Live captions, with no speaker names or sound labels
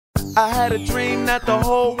I had a dream that the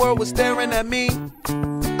whole world was staring at me.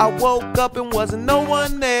 I woke up and wasn't no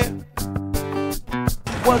one there.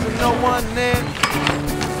 Wasn't no one there.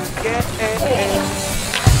 Yeah.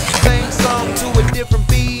 Same song to a different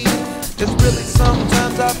beat. It's really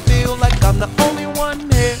sometimes I feel like I'm the only one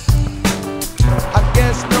here. I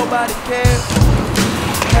guess nobody cares.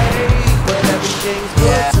 Hey, but everything's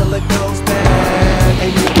good till it goes bad.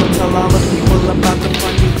 And you can tell all the people about the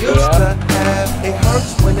fun you used to have. It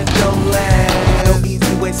hurts when it don't last. No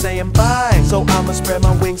easy way saying bye, so I'ma spread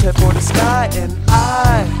my wings, head for the sky. And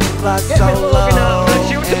I fly so low,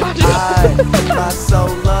 and I fly so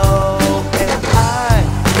low, and I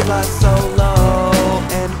fly so low,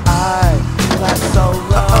 and I fly so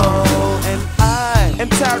low, and I am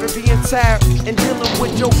tired of being tired and dealing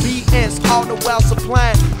with your BS, all the while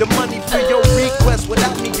supplying the money for your request.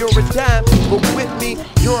 Without me, you're a dime, but with me,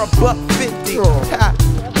 you're $1.50.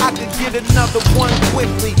 I could get another one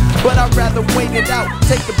quickly, but I'd rather wait it out.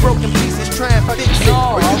 Take the broken pieces, try and fix it.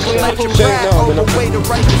 Or you can let your ride overweigh the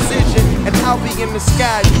right decision, and I'll be in the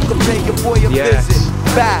sky. You can pay your boy a visit.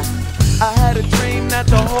 Bye. I had a dream that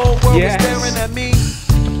the whole world was staring at me.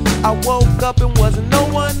 I woke up and wasn't no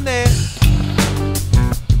one there.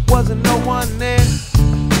 Wasn't no one there.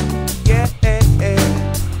 Yeah.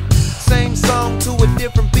 Same song to a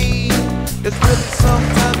different beat. It's really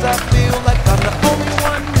sometimes I feel like I'm the only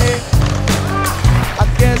one here. I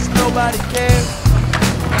guess nobody cares.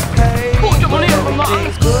 Hey, but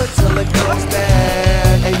everything's good till it goes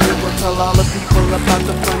bad. And you will tell all the people about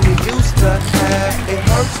the fun you used to have. It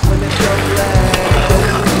hurts when it don't last. Don't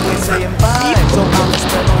easy way saying bye, so I'ma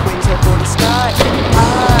spread my wings head for the sky.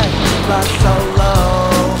 I fly so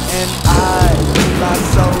low, and I fly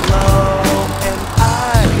so low, and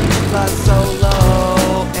I fly so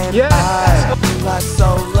low, and I fly so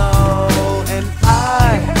low, and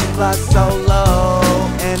I fly so low,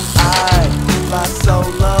 and I fly so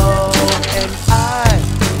low, and I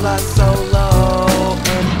fly so low,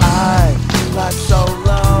 and I fly so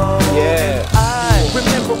low. Yeah. I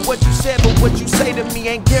remember what you said, but what you say to me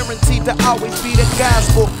ain't guaranteed to always be the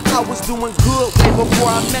gospel. I was doing good way before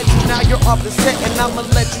I met you. Now you're off the set, and I'ma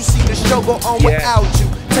let you see the show go on without you.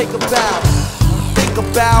 Take a bow. Think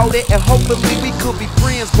about it, and hopefully we could be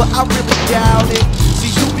friends, but I really doubt it.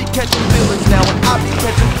 See, you be catching feelings now, and I be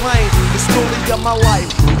catching planes. The story of my life,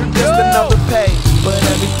 you're just another page. But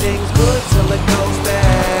everything's good till it goes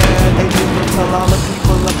bad. And you can tell all the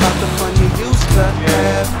people about the fun you used to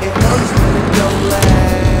have. It hurts when it don't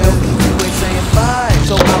last. No easy way saying bye,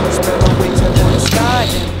 so I'ma spread my wings up on the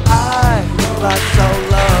sky. And I fly so